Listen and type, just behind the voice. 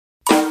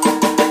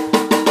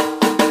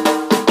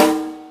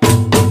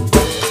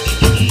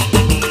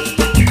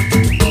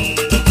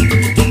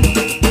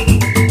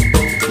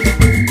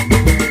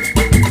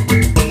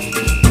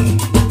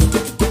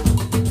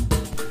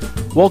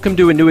Welcome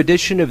to a new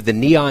edition of the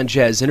Neon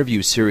Jazz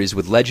interview series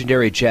with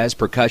legendary jazz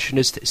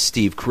percussionist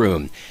Steve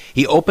Kroon.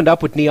 He opened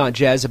up with Neon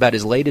Jazz about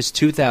his latest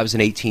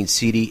 2018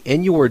 CD,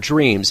 In Your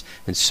Dreams,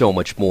 and so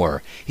much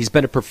more. He's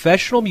been a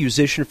professional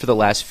musician for the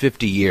last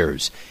 50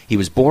 years. He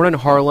was born in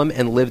Harlem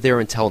and lived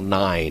there until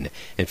 9.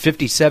 In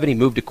 57, he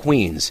moved to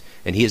Queens,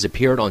 and he has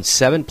appeared on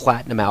 7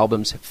 platinum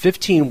albums,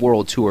 15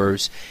 world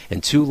tours,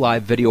 and 2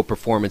 live video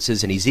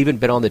performances, and he's even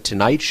been on The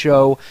Tonight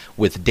Show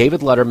with David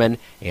Letterman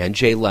and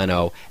Jay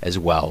Leno, as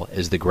well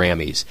as the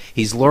Grammys.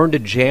 He's learned to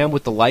jam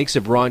with the likes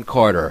of Ron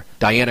Carter,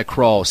 Diana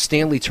Krall,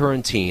 Stanley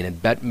Turrentine, and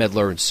Bette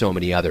Midler, and so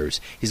many others.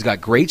 He's got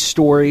great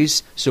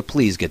stories, so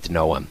please get to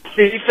know him.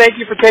 Steve,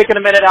 thank you for taking a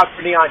minute out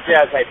for Neon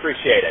Jazz. I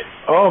appreciate it.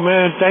 Oh,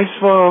 man, thanks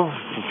for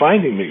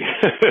finding me.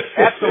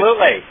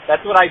 Absolutely.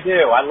 That's what I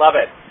do. I love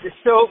it.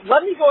 So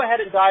let me go ahead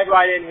and dive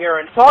right in here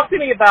and talk to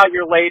me about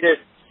your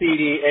latest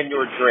CD, In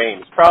Your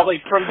Dreams,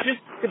 probably from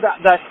just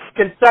the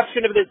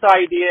conception of this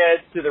idea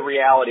to the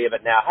reality of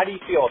it now. How do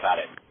you feel about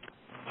it?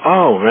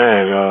 Oh,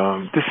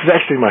 man, this is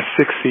actually my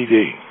 6th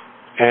CD,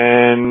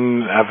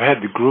 and I've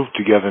had the group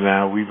together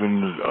now. We've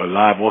been a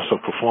live,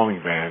 also performing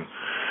band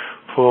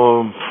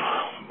for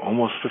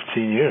almost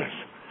 15 years.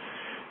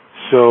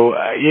 So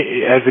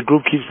as the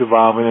group keeps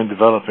evolving and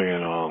developing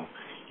and all,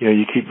 you know,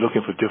 you keep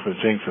looking for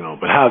different things and all.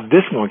 But how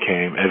this one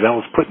came, as I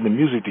was putting the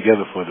music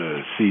together for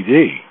the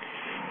CD,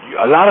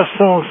 a lot of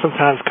songs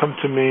sometimes come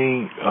to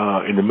me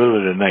in the middle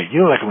of the night.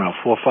 You know, like around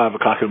 4 or 5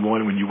 o'clock in the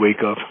morning when you wake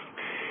up.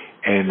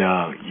 And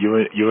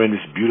you're in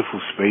this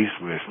beautiful space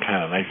where it's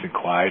kind of nice and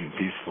quiet and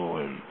peaceful,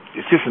 and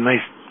it's just a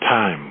nice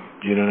time.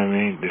 You know what I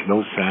mean? There's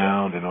no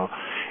sound and all,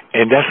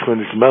 and that's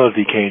when this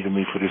melody came to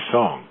me for this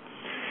song.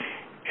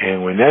 And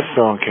when that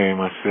song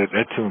came,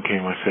 that tune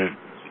came, I said,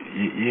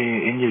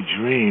 In Your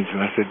Dreams, and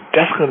I said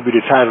that's going to be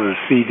the title of the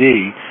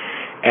CD.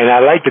 And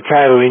I like the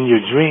title In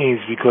Your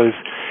Dreams because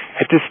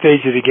at this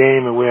stage of the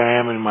game and where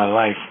I am in my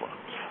life,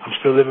 I'm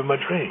still living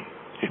my dream.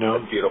 You know,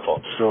 that's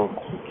beautiful. So,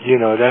 you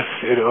know,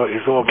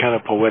 it's all kind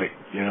of poetic,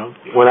 you know.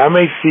 When I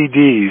make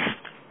CDs,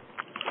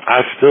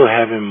 I still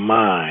have in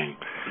mind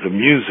the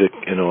music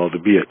and all to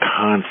be a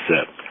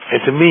concept and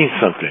to mean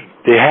something.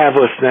 They have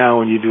us now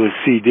when you do a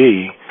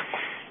CD,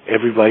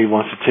 everybody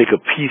wants to take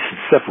a piece and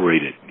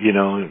separate it, you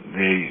know.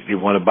 They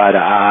want to buy the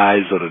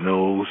eyes or the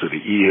nose or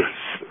the ears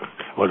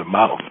or the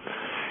mouth.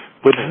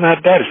 But it's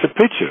not that. It's a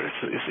picture.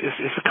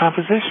 It's a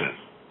composition.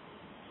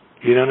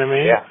 You know what I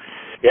mean? Yeah.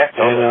 Yeah,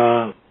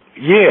 totally.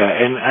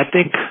 And I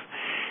think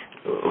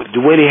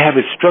the way they have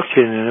it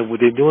structured and what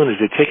they're doing is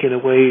they're taking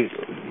away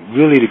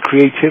really the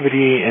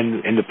creativity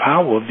and the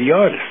power of the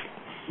artist.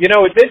 You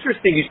know, it's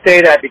interesting you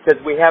say that because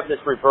we have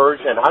this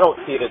reversion. I don't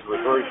see it as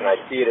reversion.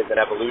 I see it as an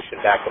evolution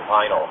back to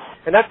vinyl.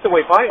 And that's the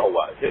way vinyl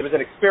was. It was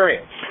an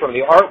experience from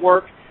the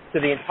artwork to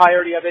the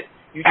entirety of it.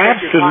 You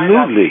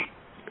Absolutely.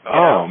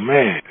 Oh,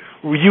 man.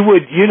 You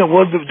would, you know,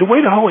 well, the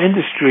way the whole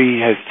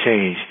industry has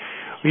changed.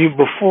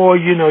 Before,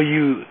 you know,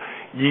 you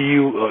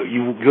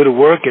go to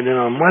work, and then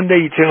on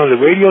Monday you turn on the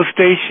radio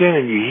station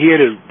and you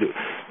hear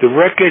the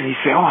record, and you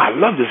say, "Oh, I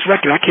love this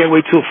record! I can't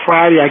wait till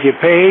Friday. I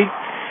get paid."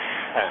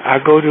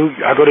 I go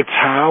to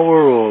Tower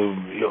or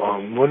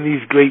one of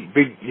these great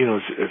big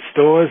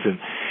stores, and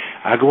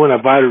I go in, I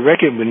buy the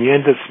record, and you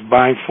end up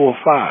buying 4 or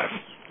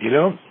 5. You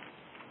know?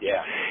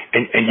 Yeah.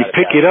 And you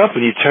pick it up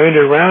and you turn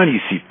it around,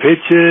 you see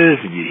pictures,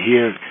 and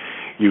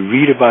you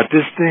read about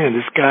this thing and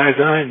this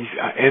guy's on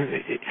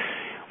it,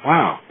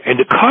 wow. And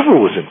the cover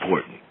was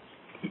important.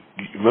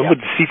 Remember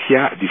the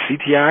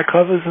CTI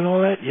covers and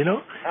all that, you know?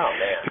 Oh,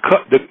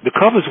 man. The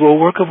covers were a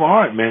work of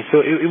art, man.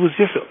 So it was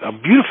just a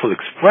beautiful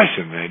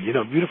expression, man, you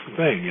know, beautiful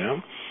thing, you know?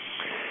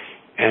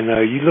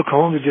 And you look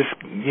home to just,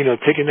 you know,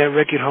 taking that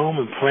record home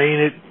and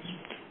playing it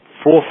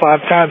 4 or 5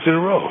 times in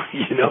a row,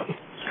 you know?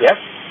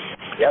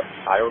 Yep,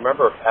 I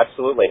remember,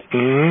 absolutely.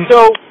 Mm-hmm.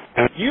 So,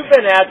 you've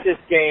been at this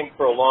game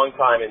for a long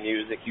time in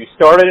music. You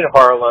started in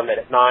Harlem, and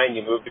at 9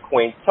 you moved to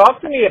Queens.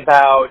 Talk to me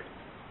about,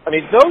 I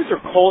mean, those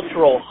are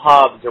cultural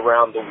hubs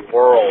around the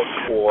world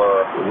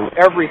for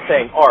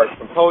everything, art,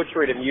 from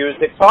poetry to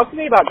music. Talk to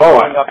me about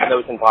growing up in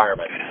those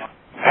environments.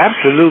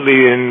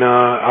 Absolutely, and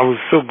I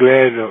was so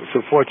glad, so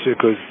fortunate,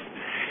 because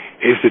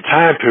it's the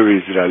time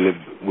periods that I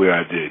lived where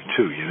I did,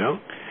 too, you know?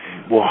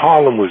 Well,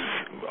 Harlem was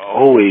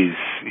always,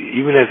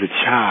 even as a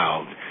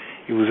child,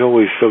 it was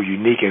always so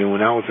unique. And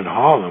when I was in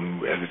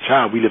Harlem as a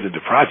child, we lived in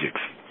the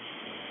projects.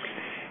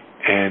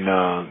 And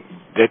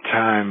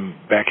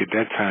back at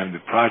that time,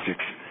 the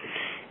projects,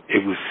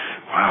 it was,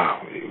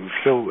 wow, it was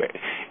so,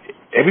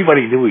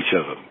 everybody knew each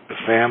other, the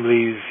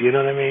families, you know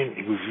what I mean?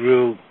 It was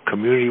real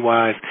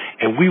community-wise.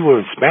 And we were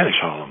in Spanish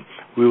Harlem.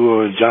 We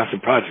were in Johnson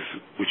Projects,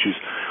 which was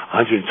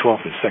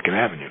 112th and 2nd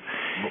Avenue.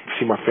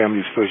 See, my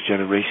family was first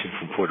generation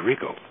from Puerto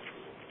Rico.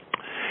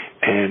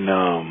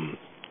 And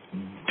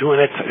during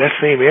that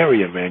same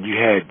area, man, you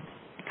had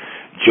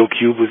Joe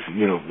Cube was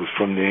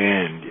from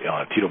there, and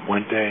Tito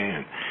Puente,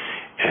 and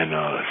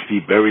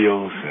Steve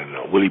Berrios,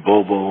 and Willie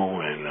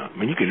Bobo, and I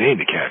mean, you can name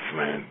the cats,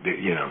 man.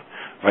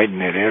 Right in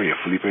that area,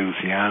 Felipe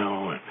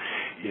Luciano, and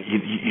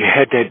you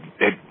had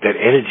that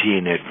energy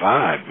and that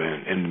vibe,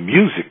 man, and the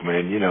music,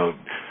 man. You know,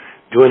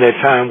 during that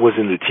time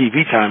wasn't the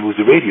TV time; it was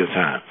the radio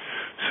time.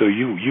 So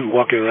you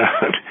walking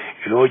around,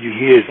 and all you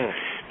hear is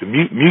the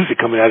music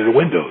coming out of the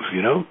windows.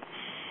 You know,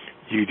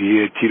 you'd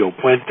hear Tito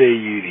Puente,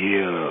 you'd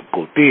hear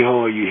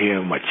Cotijo, you hear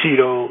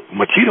Machito.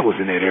 Machito was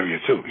in that area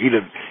too. He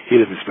lived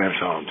in Spanish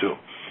Harlem too.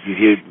 You'd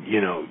hear,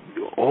 you know,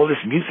 all this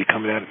music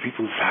coming out of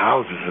people's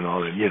houses and all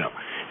that. You know,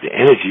 the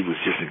energy was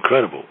just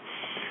incredible.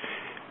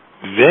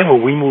 Then when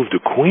we moved to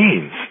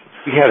Queens,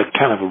 we had a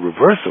kind of a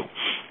reversal.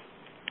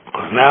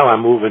 Because now I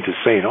move into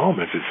St.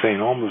 Albans, and St.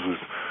 Albans was,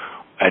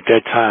 at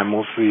that time,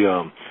 mostly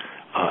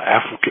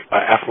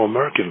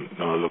Afro-American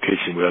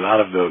location, where a lot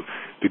of the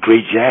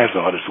great jazz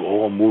artists were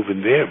all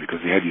moving there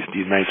because they had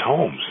these nice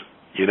homes,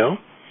 you know?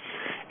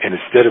 And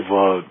instead of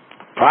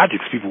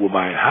projects, people were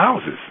buying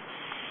houses.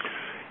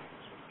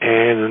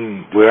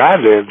 And where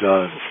I lived,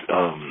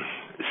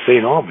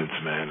 St. Albans,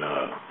 man,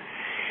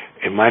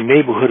 in my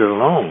neighborhood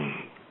alone,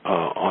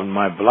 on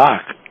my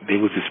block, there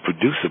was this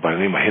producer by the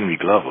name of Henry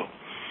Glover,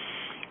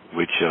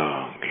 which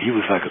he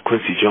was like a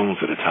Quincy Jones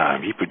at the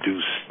time. He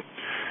produced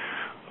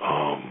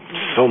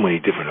so many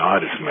different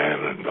artists,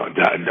 man.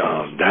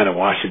 Dinah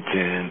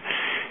Washington,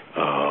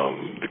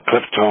 the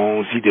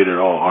Cliftones. He did it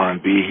all.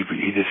 R&B.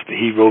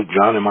 He wrote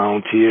 "Drown in My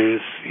Own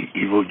Tears."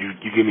 He wrote "You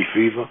Give Me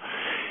Fever."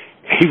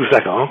 He was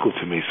like an uncle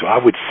to me. So I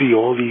would see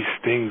all these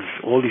things,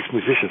 all these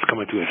musicians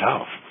coming to his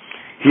house.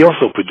 He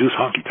also produced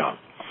Honky Tonk.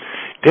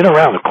 Then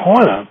around the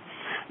corner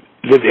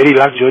lived Eddie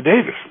Lockjaw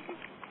Davis.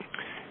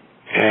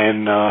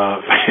 And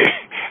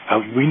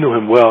we knew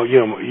him well. You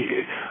know,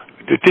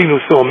 the thing that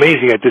was so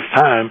amazing at this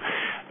time,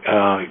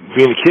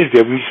 being the kids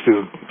there, we used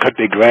to cut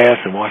their grass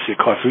and wash their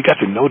cars. So we got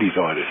to know these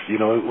artists. You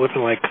know, it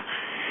wasn't like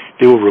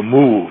they were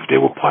removed. They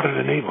were part of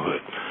the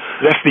neighborhood.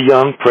 Lester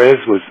Young, Prez,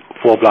 was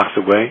 4 blocks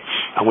away.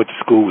 I went to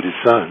school with his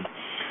son.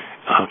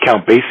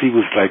 Count Basie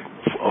was like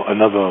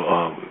another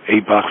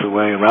 8 blocks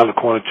away. Around the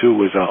corner, too,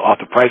 was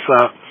Arthur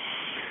Pricelap.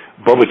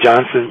 Bubba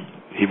Johnson,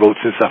 he wrote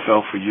 "Since I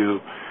Fell for You."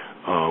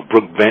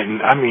 Brooke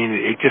Benton. I mean,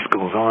 it just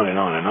goes on and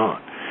on and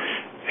on.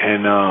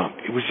 And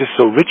it was just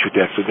so rich with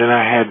that. So then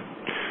I had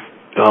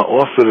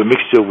also the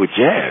mixture with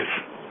jazz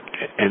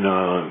and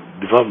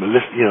development,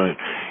 you know,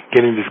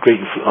 getting this great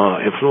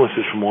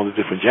influences from all the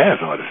different jazz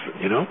artists,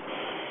 you know.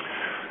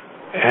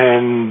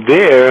 And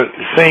there,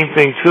 the same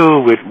thing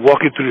too with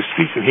walking through the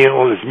streets and hearing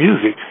all this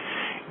music.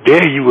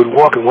 There you would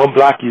walk in one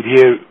block, you'd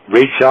hear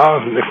Ray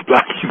Charles, and the next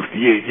block you would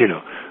hear, you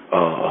know,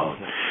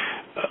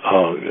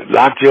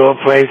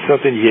 Lockjaw playing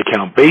something. You hear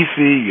Count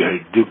Basie, you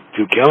hear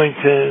Duke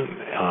Ellington.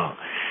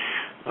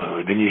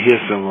 Then you hear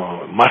some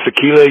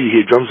Masakila. You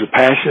hear Drums of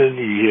Passion.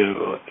 You hear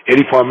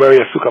Eddie Palmieri,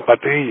 Asuka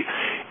Pate.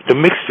 The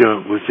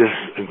mixture was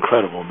just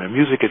incredible, man.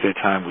 Music at that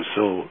time was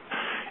so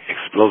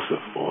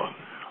explosive.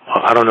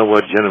 I don't know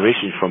what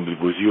generation you're from.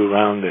 Was you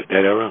around that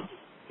era?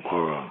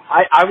 Or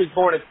I was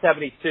born in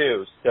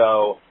 '72,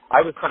 so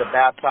I was kind of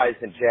baptized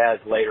in jazz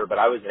later, but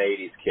I was an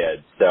 '80s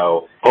kid.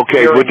 So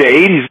okay, but the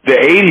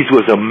 '80s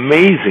was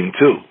amazing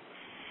too.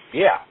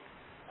 Yeah,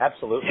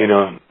 absolutely. You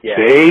know, yeah.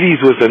 The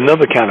 '80s was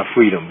another kind of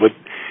freedom, but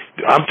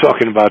I'm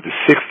talking about the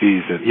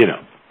 '60s and you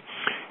know,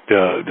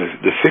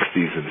 the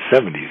 '60s and the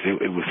 '70s.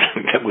 It was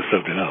that was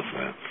something else,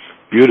 man.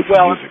 Beautiful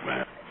music,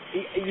 man.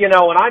 You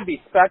know, and I'd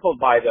be speckled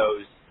by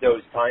those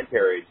time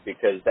periods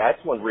because that's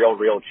when real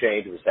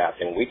change was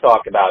happening. We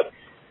talk about,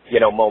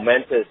 you know,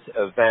 momentous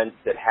events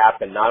that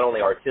happened not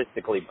only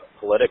artistically but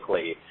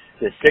politically.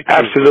 The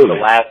 '60s was the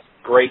last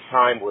great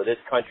time where this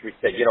country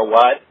said, you know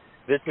what,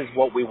 this is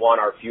what we want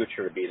our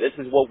future to be. This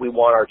is what we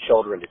want our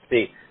children to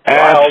see. So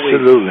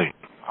absolutely.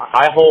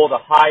 I hold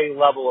a high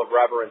level of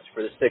reverence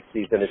for the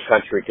 '60s in this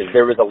country because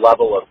there was a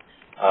level of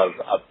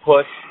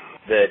push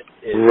that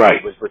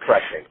was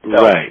refreshing.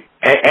 So, right.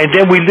 And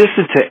then we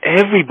listened to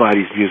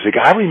everybody's music.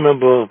 I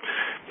remember,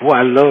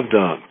 I loved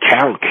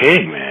Carole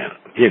King, man.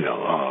 You know,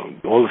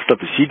 all the stuff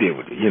that she did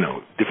with, you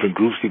know, different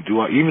groups she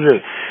do. Even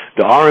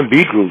the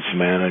R&B groups,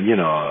 man, and, you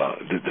know,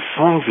 the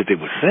songs that they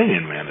were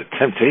singing, man, the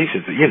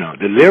Temptations, you know,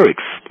 the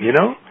lyrics, you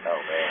know? Oh,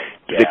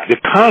 man. Yeah. The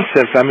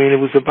concepts, I mean, it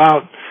was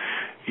about,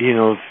 you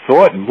know,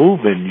 thought and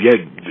movement. You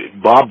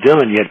had Bob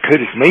Dylan, you had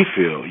Curtis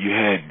Mayfield, you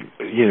had,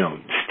 you know,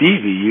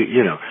 Stevie,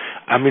 you know.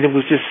 I mean, it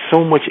was just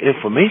so much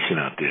information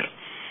out there,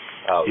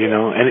 you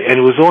know, and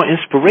it was all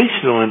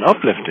inspirational and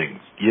uplifting,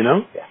 you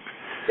know. Yeah.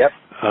 Yep.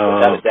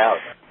 Without a doubt.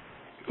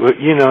 But,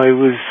 you know, it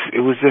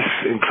was just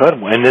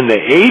incredible. And then the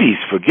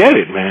 '80s, forget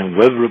it, man.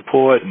 Weather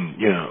Report and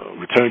you know,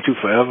 Return to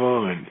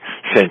Forever and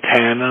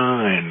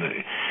Santana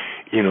and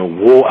you know,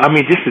 War. I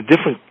mean, just the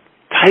different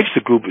types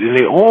of groups, and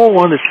they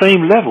all on the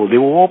same level. They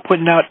were all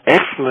putting out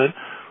excellent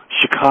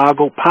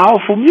Chicago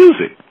powerful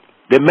music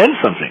that meant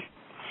something.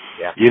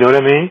 Yeah. You know what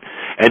I mean?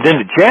 And then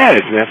the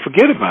jazz, man,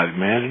 forget about it,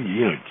 man.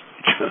 You know,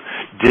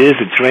 Diz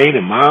and Train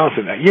and Miles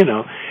and you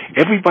know,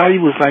 everybody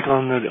was like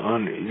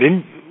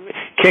then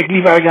can't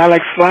leave out a guy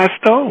like Sly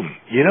Stone,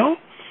 you know?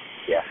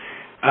 Yeah.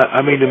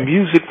 I mean, the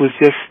music was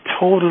just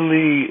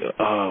totally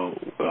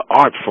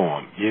art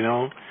form, you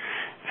know?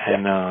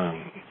 And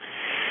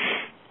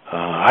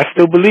I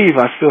still believe.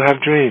 I still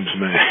have dreams,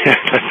 man.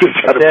 I still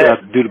try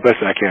to do the best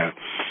I can.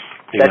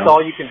 That's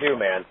all you can do,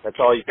 man. That's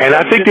all you can do. And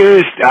I think there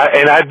is,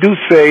 and I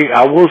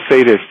will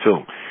say this too,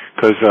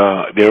 because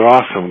there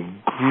are some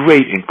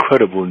great,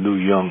 incredible new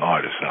young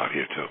artists out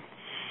here too.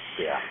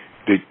 Yeah.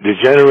 The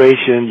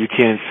generation, you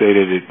can't say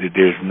that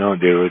there's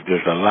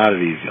a lot of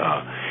these.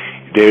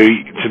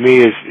 To me,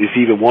 it's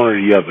either one or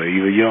the other.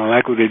 Either you don't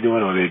like what they're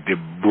doing, or they're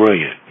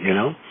brilliant. You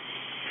know.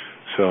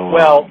 So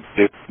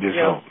there's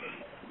hope.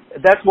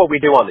 That's what we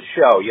do on the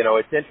show. You know,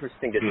 it's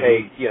interesting to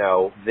take, you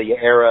know, the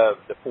era of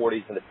the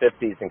 40s and the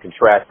 50s and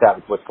contrast that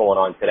with what's going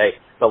on today.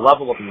 The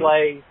level of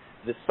play,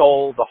 the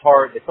soul, the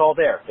heart, it's all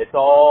there. It's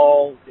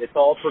all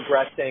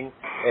progressing,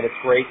 and it's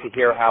great to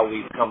hear how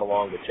we've come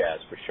along with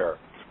jazz, for sure.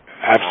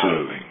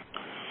 Absolutely.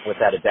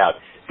 Without a doubt.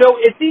 So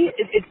it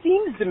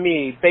seems to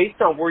me,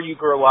 based on where you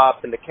grew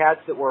up and the cats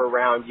that were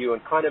around you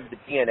and kind of the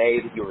DNA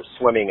that you were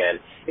swimming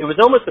in, it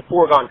was almost a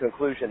foregone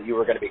conclusion that you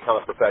were going to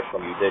become a professional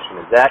musician.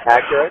 Is that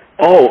accurate?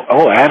 Oh,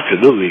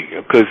 absolutely.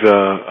 Because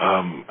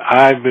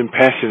I've been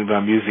passionate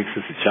about music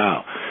since a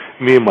child.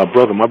 Me and my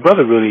brother. My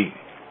brother really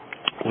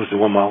was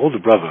the one. My older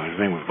brother, his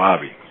name was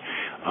Bobby.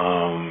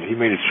 He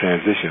made his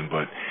transition,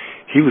 but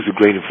he was a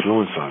great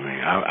influence on me.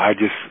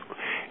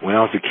 When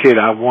I was a kid,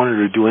 I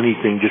wanted to do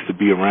anything just to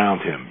be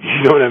around him.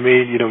 You know what I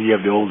mean? You know, you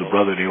have the older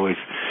brother,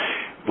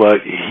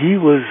 but he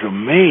was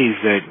amazed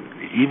that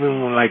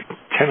even when like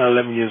 10 or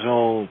 11 years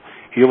old,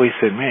 he always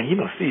said, man, you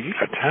know, Steve, you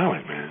got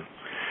talent, man.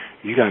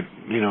 You got,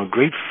 you know,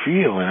 great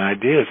feel and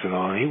ideas and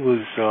all. He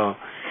was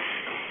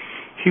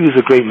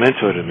a great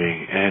mentor to me,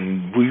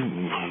 and we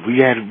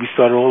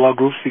started all our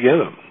groups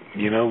together.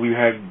 You know, we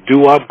had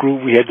doo-wop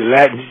group, we had the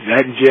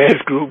Latin jazz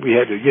group, we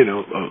had the, you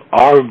know,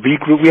 R&B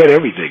group, we had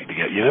everything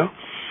together, you know?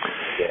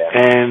 Yeah.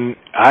 And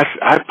I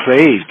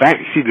played back.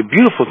 See, the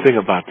beautiful thing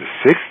about the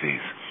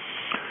 60s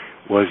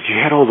was you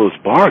had all those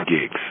bar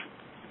gigs.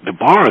 The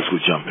bars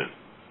were jumping,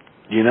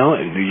 you know,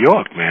 in New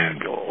York,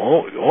 man.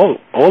 All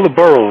the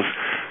boroughs,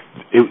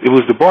 it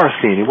was the bar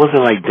scene. It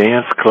wasn't like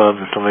dance clubs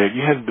and stuff like that.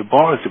 You had the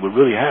bars that were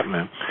really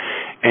happening.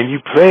 And you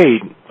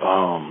played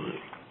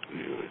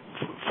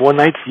 4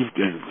 nights,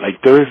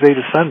 like Thursday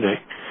to Sunday,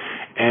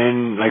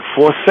 and like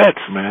 4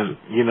 sets, man,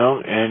 you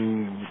know,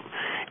 and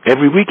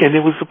every weekend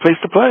it was a place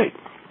to play.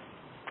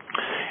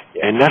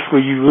 And that's where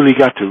you really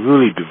got to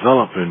really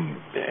develop and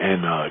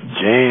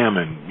jam,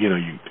 and you know,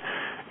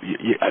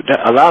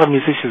 a lot of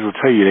musicians will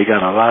tell you they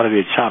got a lot of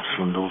their chops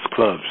from those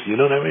clubs. You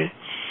know what I mean?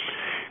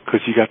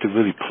 Because you got to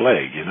really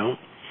play, you know.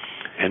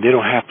 And they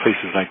don't have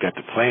places like that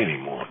to play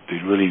anymore. To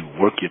really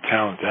work your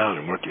talent out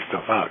and work your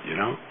stuff out, you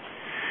know.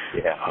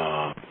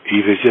 Yeah.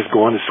 Either it's just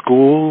going to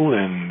school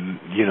and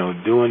you know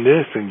doing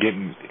this and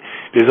getting.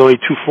 There's only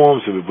 2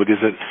 forms of it, but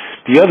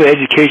the other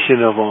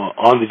education of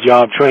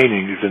on-the-job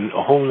training is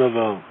a whole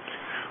nother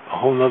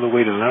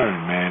way to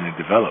learn, man, and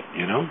develop,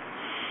 you know?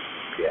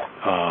 Yeah.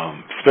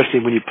 Especially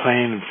when you're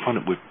playing in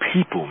front with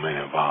people,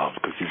 man, involved,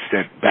 because it's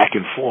that back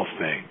and forth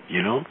thing,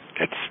 you know?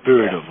 That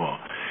spirit of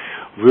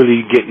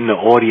really getting the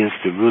audience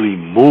to really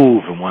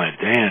move and want to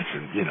dance,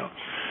 and, you know.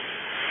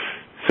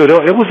 So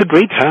it was a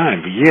great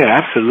time, but yeah,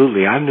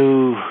 absolutely. I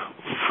knew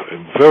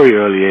from a very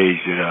early age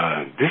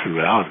that this is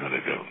what I was going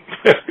to do.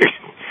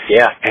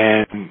 Yeah.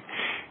 And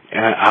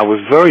I was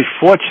very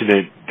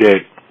fortunate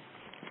that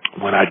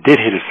when I did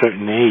hit a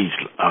certain age,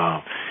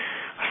 I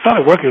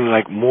started working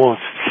like more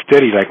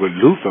steady, like with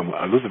Luther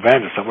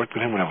Vandross. I worked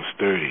with him when I was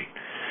 30.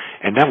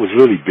 And that was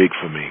really big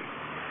for me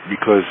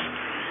because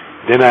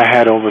then I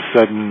had all of a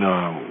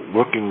sudden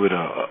working with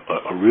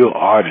a real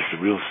artist,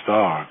 a real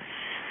star,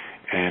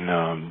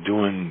 and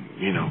doing,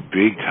 you know,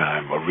 big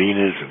time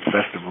arenas and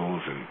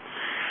festivals and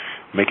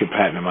making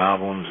platinum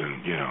albums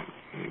and, you know,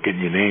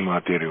 getting your name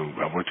out there.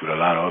 I worked with a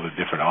lot of other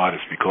different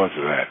artists because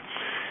of that,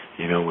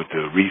 you know, with the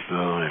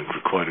Aretha and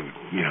recorded,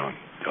 you know,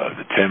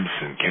 the Temps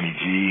and Kenny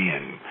G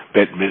and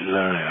Bette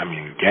Midler, and I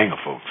mean, a gang of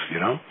folks, you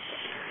know.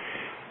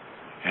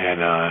 And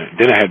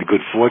then I had the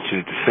good fortune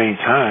at the same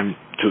time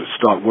to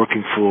start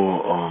working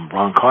for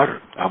Ron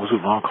Carter. I was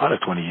with Ron Carter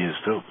 20 years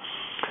too.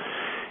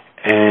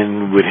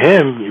 And with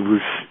him, it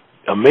was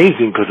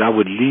amazing because I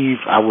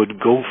would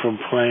go from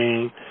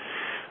playing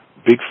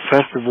big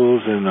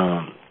festivals and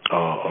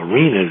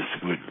arenas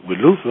with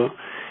Luther,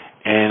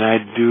 and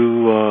I'd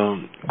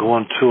go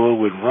on tour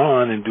with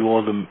Ron and do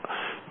all the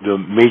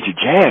major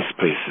jazz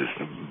places,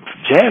 the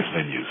jazz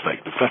venues,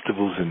 like the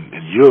festivals in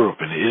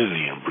Europe and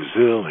Italy and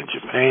Brazil and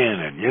Japan,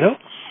 and you know.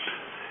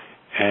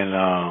 And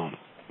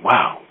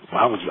wow,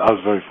 I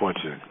was very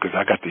fortunate because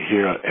I got to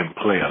hear and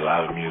play a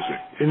lot of music.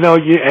 You know,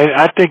 and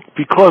I think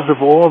because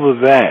of all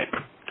of that,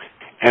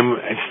 and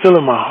still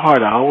in my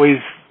heart,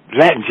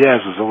 Latin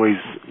jazz was always,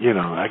 you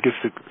know, I guess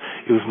it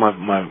was my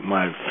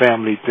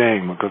family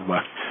thing because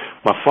my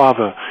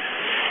father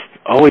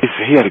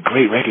he had a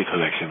great record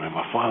collection, man.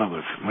 My father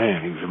was,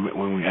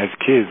 when we as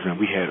kids, and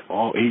we had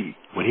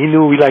when he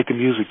knew we liked the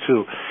music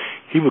too,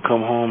 he would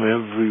come home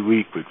every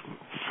week with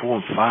 4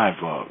 and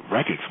 5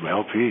 records,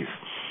 LPs,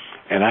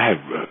 and I had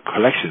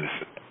collections.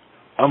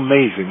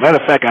 Amazing. Matter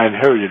of fact, I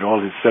inherited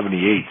all his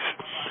 78s.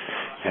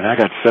 and I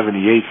got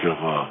 78s of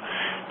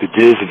the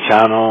Diz and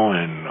Chano,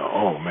 and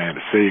oh man,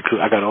 the Say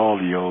I got all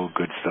the old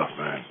good stuff,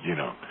 man. You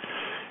know,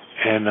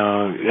 and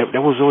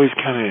that was always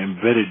kind of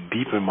embedded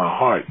deep in my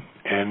heart,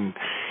 and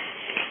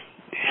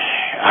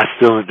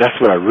that's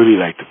what I really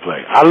like to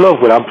play. I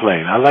love what I'm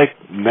playing. I like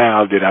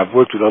now that I've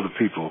worked with other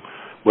people.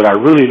 What I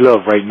really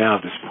love right now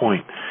at this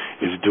point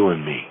is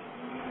doing me.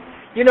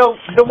 You know,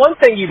 the one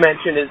thing you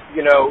mentioned is,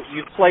 you know,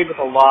 you've played with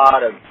a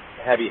lot of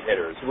heavy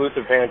hitters,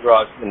 Luther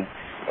Vandross, and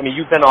I mean,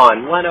 you've been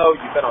on Leno,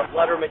 you've been on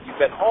Letterman, you've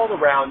been all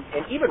around,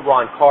 and even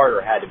Ron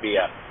Carter had to be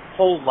a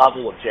whole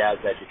level of jazz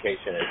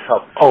education.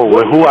 Oh,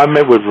 well, who I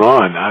met with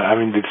Ron, I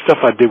mean, the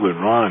stuff I did with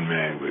Ron,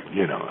 man,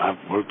 you know, I've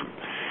worked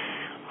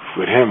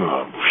with him.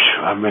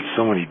 I met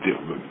so many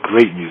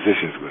great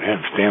musicians with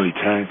him, Stanley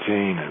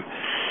Turrentine and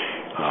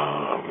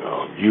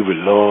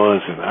Hubert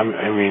Laws, and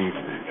I mean,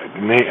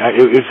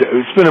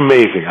 it's been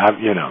amazing.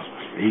 You know,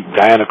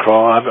 Diana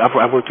Krall.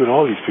 I've worked with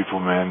all these people,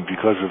 man,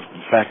 because of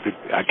the fact that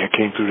I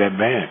came through that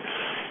band.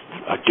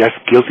 I guess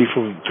guilty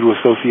through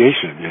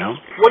association, you know.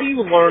 What do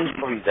you learn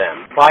from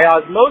them? By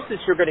osmosis,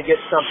 you're going to get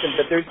something,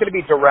 but there's going to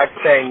be direct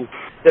things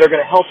that are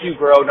going to help you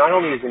grow, not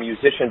only as a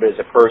musician, but as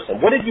a person.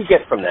 What did you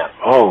get from them?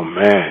 Oh,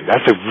 man,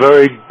 that's a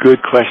very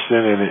good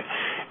question,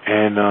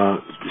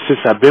 and since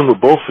I've been with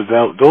both of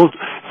them,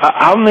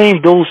 I'll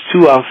name those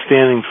two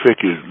outstanding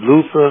figures,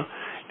 Luther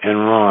and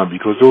Ron,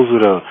 because those were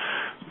the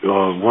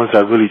ones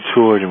I really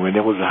toured, and when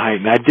there was a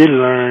height. And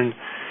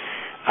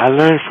I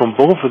learned from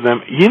both of them.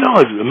 You know,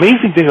 the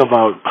amazing thing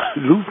about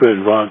Luther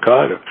and Ron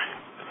Carter,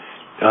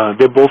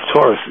 they're both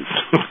Tauruses,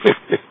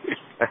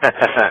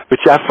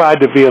 which I find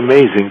to be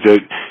amazing to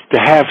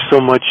have so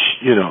much.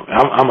 You know,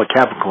 I'm a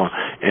Capricorn,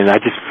 and I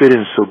just fit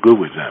in so good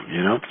with them.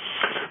 You know,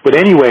 but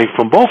anyway,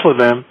 from both of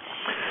them,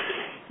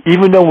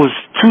 even though it was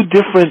two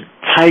different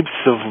types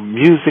of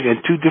music and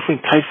two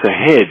different types of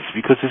heads,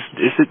 because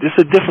it's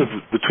a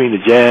difference between the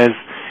jazz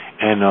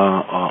and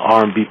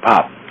R&B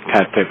pop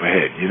kind of type of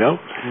head, you know.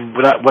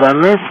 What I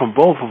learned from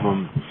both of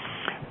them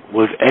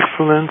was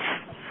excellence,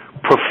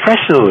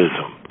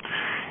 professionalism.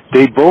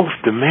 They both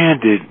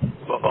demanded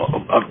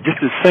just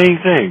the same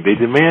thing. They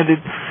demanded,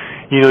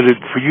 you know, that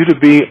for you to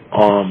be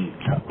on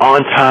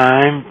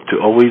time, to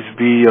always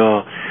be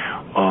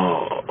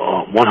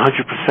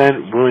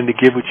 100% willing to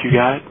give what you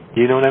got.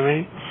 You know what I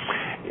mean?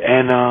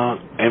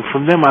 And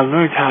from them I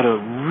learned how to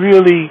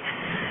really,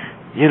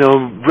 you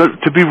know,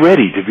 to be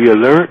ready, to be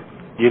alert,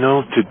 you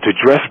know, to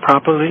dress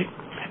properly.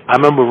 I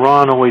remember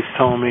Ron always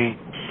told me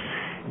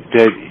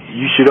that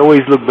you should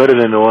always look better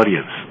than the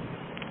audience.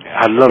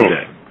 I love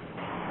that.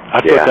 I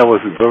thought that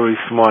was a very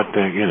smart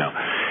thing, you know.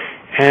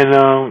 And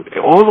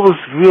all those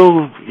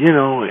real, you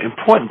know,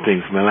 important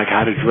things, man, like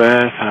how to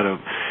dress,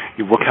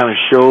 what kind of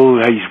show,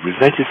 how you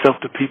present yourself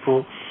to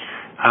people,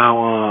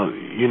 how,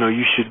 you know,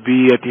 you should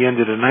be at the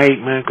end of the night,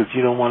 man, because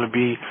you don't want to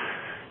be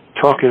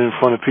talking in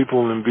front of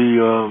people and be,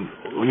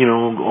 you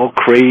know, all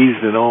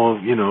crazed and all,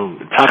 you know,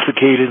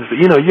 intoxicated.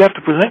 You know, you have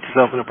to present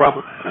yourself in a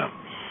proper manner,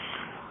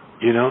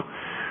 you know,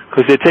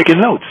 because they're taking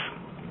notes,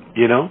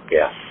 you know.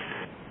 Yeah.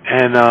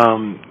 And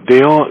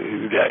they all,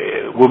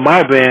 with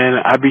my band,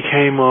 I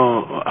became,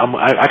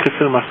 I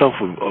consider myself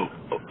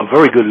a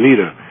very good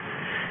leader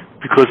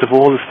because of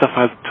all the stuff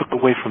I took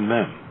away from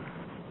them,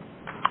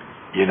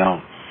 you know.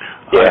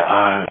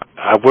 Yeah.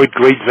 I work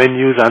great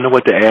venues. I know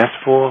what to ask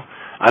for.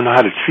 I know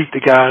how to treat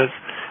the guys.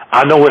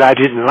 I know what I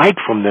didn't like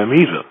from them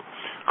either,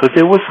 because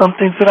there were some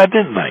things that I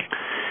didn't like,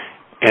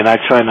 and I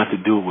try not to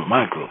do it with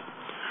my group.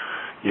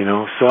 You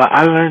know, so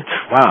I learned.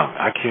 Wow,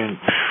 I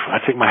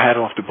take my hat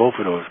off to both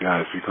of those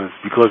guys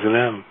because of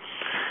them.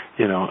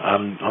 You know,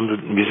 I'm the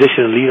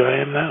musician and leader I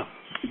am now.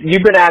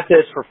 You've been at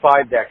this for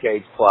 5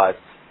 decades plus,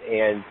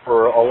 and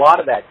for a lot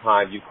of that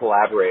time, you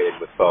collaborated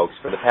with folks.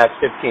 For the past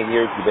 15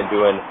 years, you've been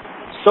doing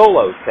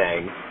solo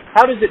things.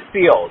 How does it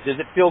feel? Does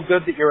it feel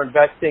good that you're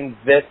investing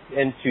this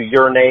into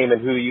your name and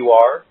who you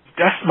are?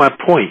 That's my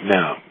point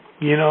now,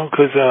 you know,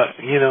 because,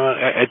 you know,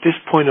 at this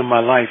point in my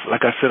life,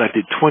 like I said, I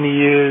did 20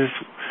 years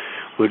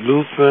with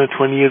Luther,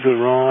 20 years with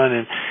Ron,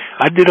 and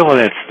I did all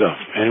that stuff,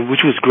 and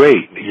which was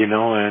great, you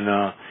know,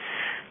 and,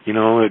 you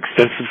know,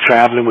 extensive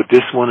traveling with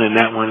this one and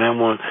that one and that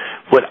one.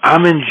 What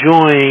I'm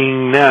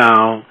enjoying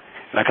now,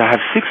 like I have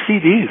 6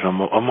 CDs on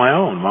my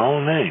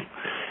own name.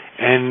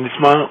 And it's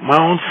my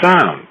own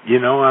sound, you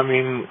know. I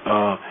mean,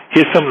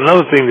 here's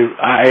another thing that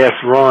I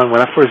asked Ron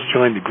when I first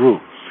joined the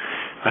group.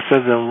 I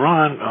said to him,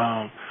 Ron,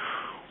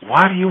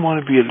 why do you want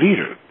to be a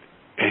leader?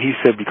 And he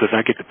said, because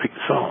I get to pick the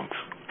songs.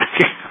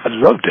 I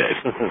love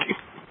that.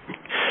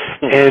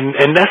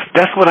 and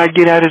that's what I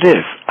get out of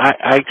this.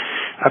 I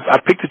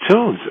pick the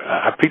tunes.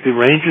 I pick the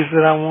ranges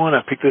that I want.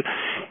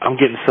 I'm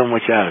getting so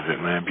much out of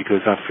it, man,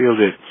 because I feel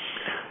that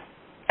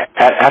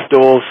after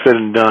all said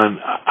and done,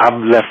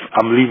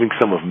 I'm leaving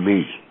some of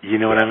me. You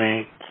know what I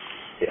mean?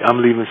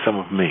 I'm leaving some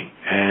of me.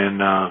 And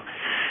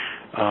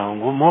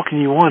what more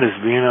can you want as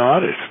being an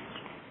artist?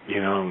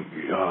 You know,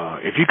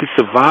 if you could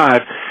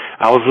survive,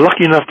 I was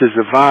lucky enough to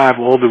survive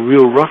all the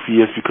real rough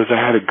years because I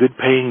had a good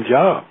paying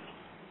job.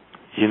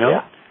 You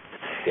know?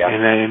 Yeah.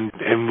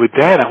 And with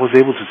that, I was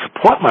able to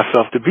support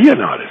myself to be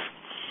an artist.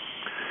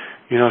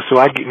 You know,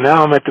 so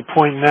now I'm at the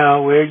point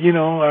now where, you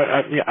know,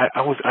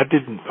 I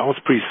was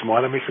pretty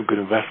smart. I made some good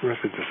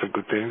investments and did some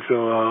good things.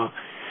 So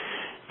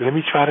let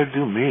me try to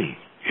do me.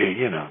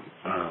 You know,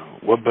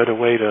 what better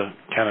way to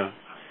kind of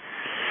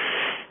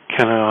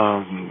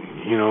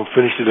you know,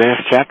 finish the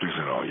last chapters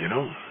and all, you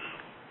know.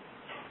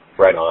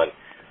 Right on.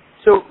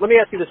 So let me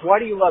ask you this: why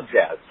do you love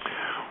jazz?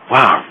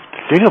 Wow,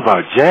 the thing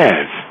about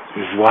jazz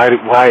is why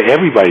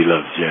everybody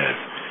loves jazz.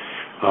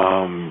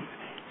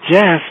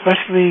 Jazz,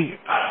 especially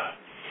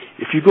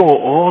if you go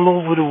all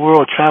over the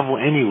world, travel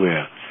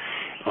anywhere,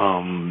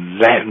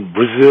 Latin,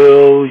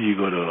 Brazil, you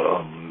go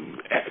to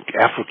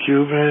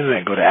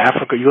Afro-Cuban, go to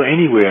Africa, you go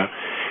anywhere.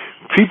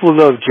 People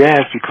love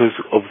jazz because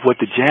of what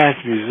the jazz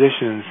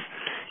musicians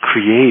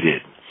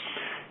created.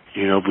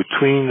 You know,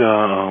 between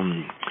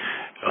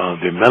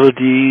the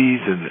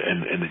melodies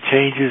and the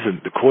changes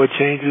and the chord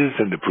changes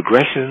and the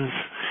progressions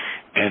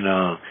and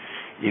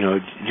you know,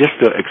 just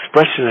the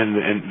expression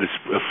and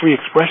the free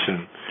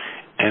expression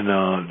and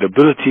the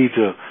ability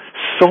to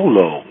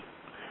solo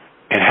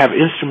and have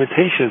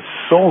instrumentation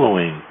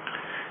soloing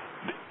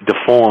the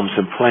forms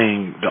and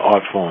playing the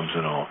art forms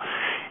and all.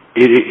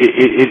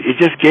 It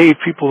just gave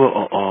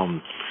people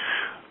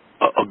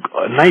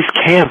a nice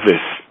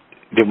canvas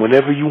that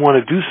whenever you want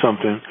to do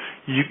something,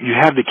 you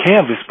have the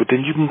canvas, but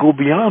then you can go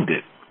beyond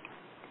it.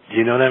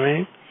 You know what I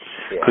mean?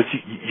 Because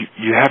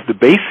you have the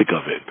basic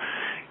of it.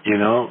 You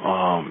know,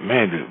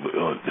 man,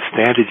 the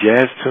standard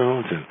jazz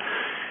tunes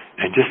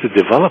and just the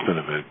development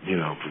of it. You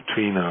know,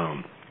 between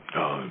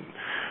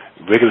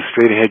regular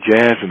straight ahead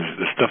jazz and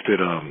the stuff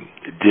that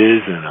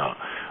Diz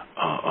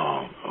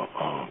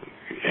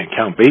and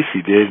Count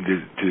Basie did,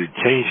 the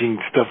changing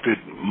stuff that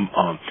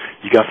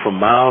you got from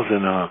Miles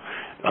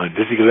and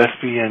Dizzy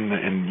Gillespie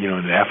and you know,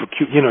 and the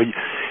Afro-Cuban, you know,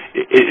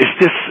 it's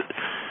just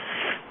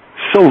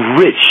so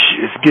rich.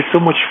 It gets so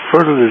much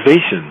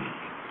fertilization.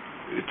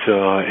 It's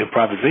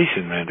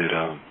improvisation, man. That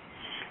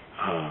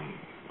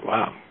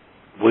wow,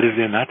 what is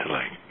there not to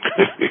like?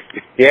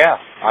 Yeah,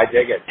 I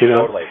dig it. You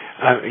know, totally.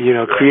 You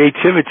know,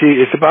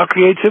 creativity. It's about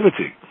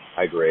creativity.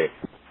 I agree.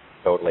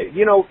 Totally.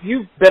 You know,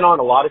 you've been on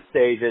a lot of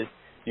stages.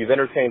 You've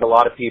entertained a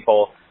lot of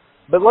people.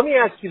 But let me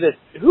ask you this.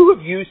 Who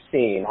have you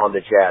seen on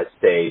the jazz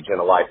stage in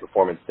a live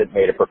performance that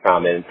made a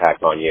profound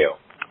impact on you?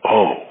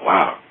 Oh,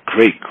 wow.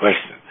 Great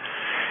question.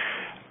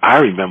 I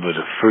remember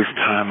the first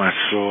time I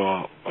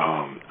saw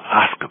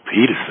Oscar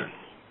Peterson.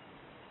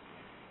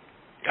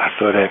 I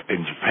saw that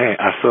in Japan.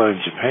 I saw it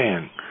in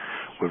Japan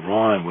with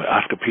Ron, with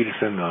Oscar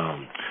Peterson,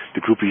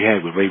 the group he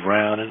had with Ray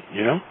Brown, and,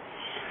 you know?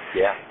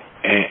 Yeah.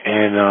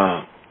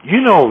 And you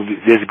know,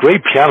 there's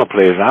great piano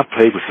players. I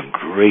played with some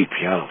great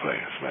piano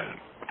players, man.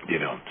 You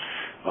know,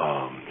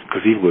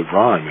 because even with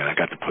Ron, man, I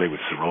got to play with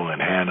Cirola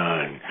and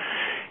Hannah, and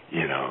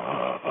you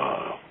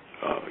know,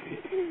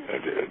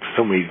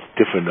 so many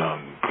different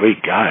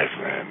great guys,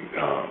 man.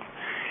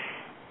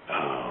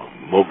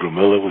 Mo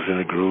Gramilla was in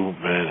the group,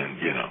 man,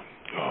 and you know,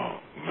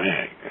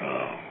 man.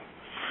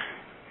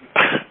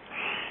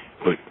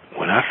 But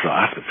when I saw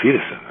Oscar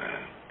Peterson,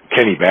 man,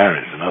 Kenny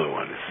Barron's another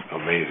one that's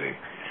amazing.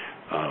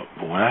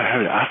 But when I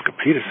heard Oscar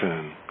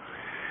Peterson,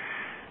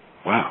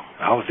 wow,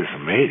 I was just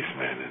amazed,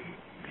 man. And,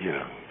 you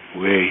know,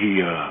 where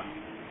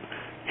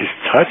his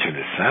touch and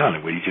his sound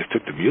and where he just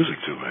took the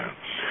music to, man.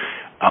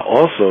 I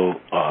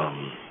also,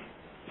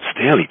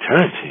 Stanley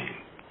Turrentine.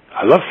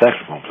 I love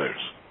saxophone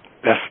players.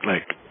 That's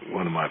like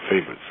one of my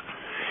favorites.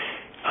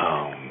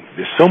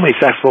 There's so many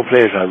saxophone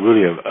players I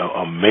really am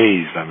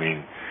amazed. I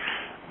mean,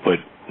 but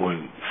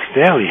when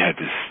Stanley had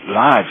this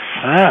live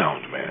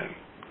sound, man,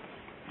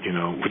 you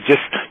know, with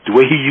just the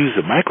way he used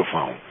the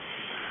microphone,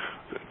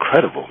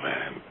 incredible,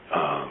 man.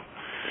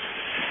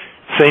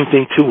 Same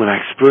thing too when I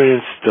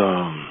experienced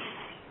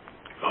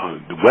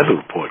the Weather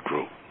Report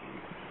group,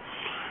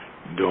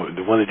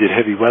 the one that did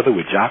Heavy Weather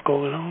with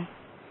Jocko and all.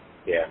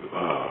 Yeah.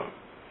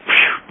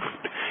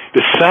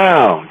 The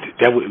sound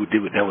that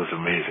was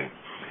amazing.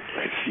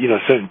 You know,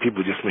 certain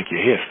people just make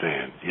your hair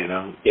stand. You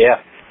know. Yeah.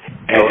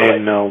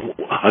 And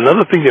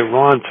another thing that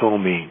Ron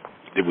told me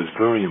that was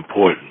very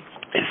important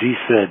is he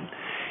said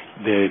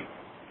that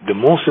the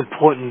most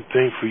important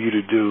thing for you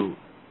to do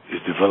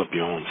is develop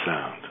your own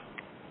sound.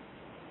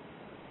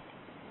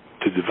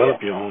 To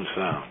develop your own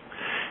sound.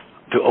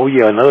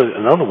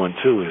 Another one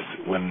too is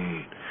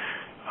when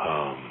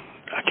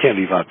I can't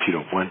leave out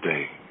Tito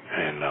Puente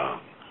and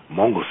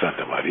Mongo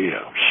Santa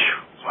Maria.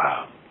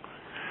 Wow.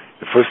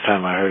 The first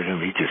time I heard him,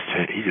 he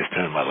just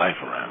turned my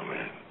life around,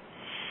 man.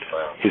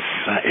 Wow.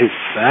 His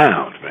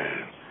sound,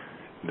 man.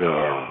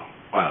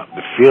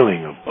 The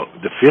feeling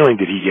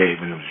that he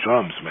gave in those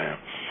drums, man.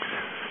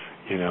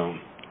 You know,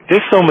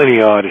 there's so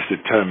many artists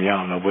that turn me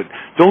on, but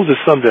those are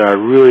some that I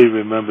really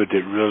remember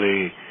that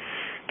really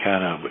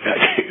kind of,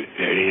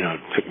 you know,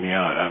 took me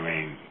out. I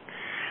mean,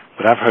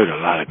 but I've heard a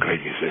lot of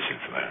great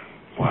musicians, man.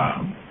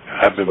 Wow.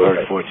 I've been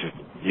very fortunate.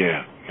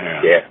 Yeah.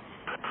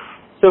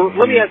 So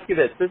let me ask you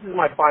this. This is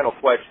my final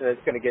question.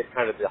 It's going to get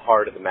kind of the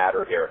heart of the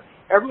matter here.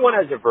 everyone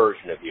has a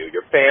version of you,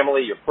 your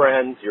family, your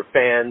friends, your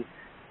fans,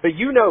 but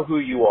you know who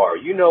you are.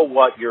 You know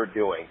what you're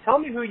doing. Tell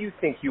me who you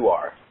think you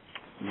are.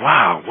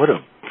 Wow, what a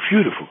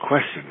beautiful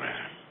question,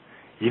 man.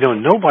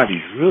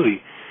 Nobody's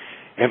really,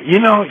 and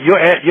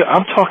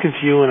I'm talking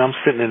to you and I'm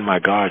sitting in my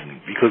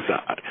garden because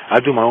I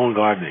do my own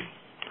gardening.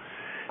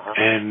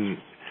 And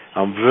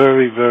I'm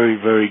very, very,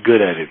 very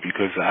good at it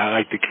because I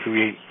like to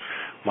create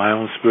my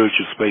own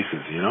spiritual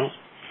spaces,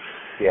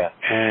 Yeah.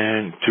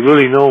 And to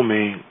really know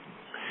me,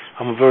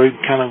 I'm a very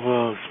kind of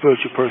a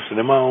spiritual person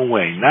in my own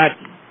way, not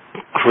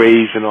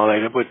crazed and all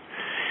that, but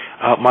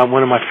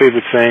one of my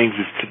favorite sayings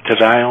is to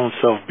thy own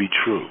self be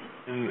true.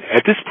 And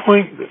at this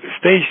point,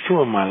 stage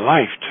 2 of my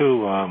life,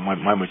 too,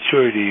 my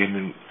maturity and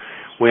the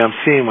way I'm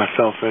seeing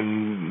myself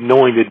and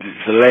knowing that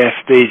it's the last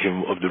stage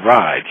of the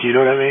ride, you know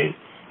what I mean?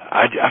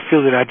 I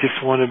feel that I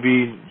just want to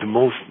be the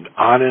most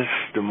honest,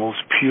 the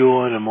most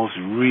pure, and the most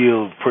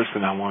real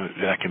person that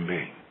I can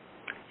be.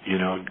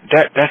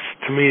 That's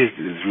to me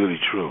is really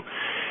true.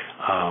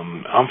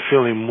 I'm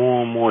feeling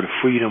more and more the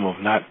freedom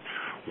of not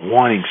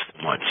wanting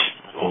so much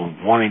or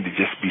wanting to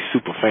just be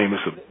super famous.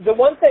 The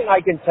one thing I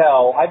can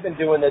tell, I've been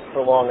doing this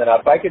for long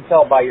enough, I could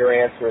tell by your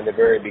answer in the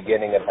very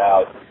beginning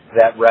about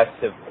that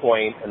restive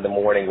point in the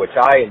morning, which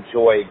I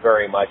enjoy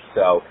very much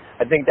so.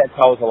 I think that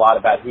tells a lot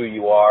about who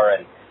you are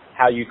and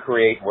how you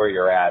create where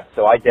you're at.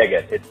 So I dig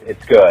it.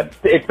 It's good.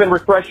 It's been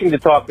refreshing to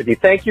talk with you.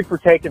 Thank you for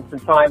taking some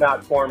time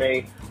out for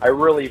me. I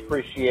really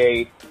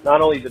appreciate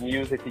not only the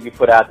music that you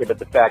put out there, but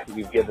the fact that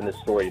you've given the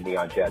story to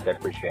Neon Jazz. I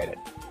appreciate it.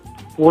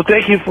 Well,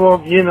 thank you for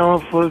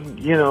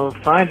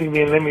finding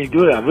me and letting me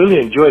do it. I really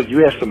enjoyed it.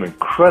 You asked some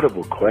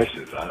incredible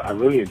questions. I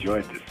really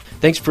enjoyed this.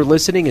 Thanks for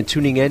listening and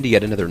tuning in to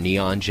yet another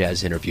Neon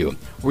Jazz interview,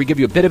 where we give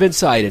you a bit of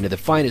insight into the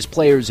finest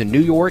players in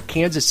New York,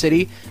 Kansas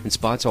City, and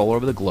spots all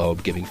over the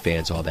globe, giving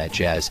fans all that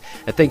jazz.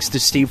 And thanks to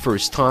Steve for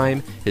his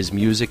time, his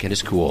music, and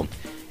his cool.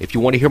 If you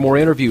want to hear more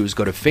interviews,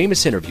 go to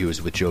Famous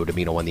Interviews with Joe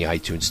Domino on the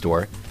iTunes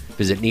Store.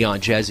 Visit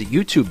neonjazz at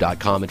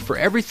youtube.com, and for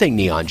everything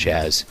Neon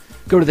Jazz,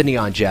 go to the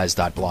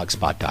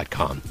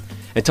neonjazz.blogspot.com.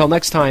 Until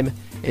next time,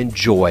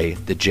 enjoy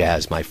the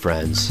jazz, my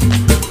friends.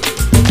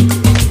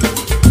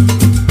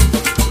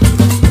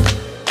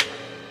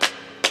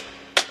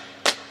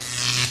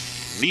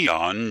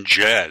 Neon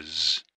Jazz.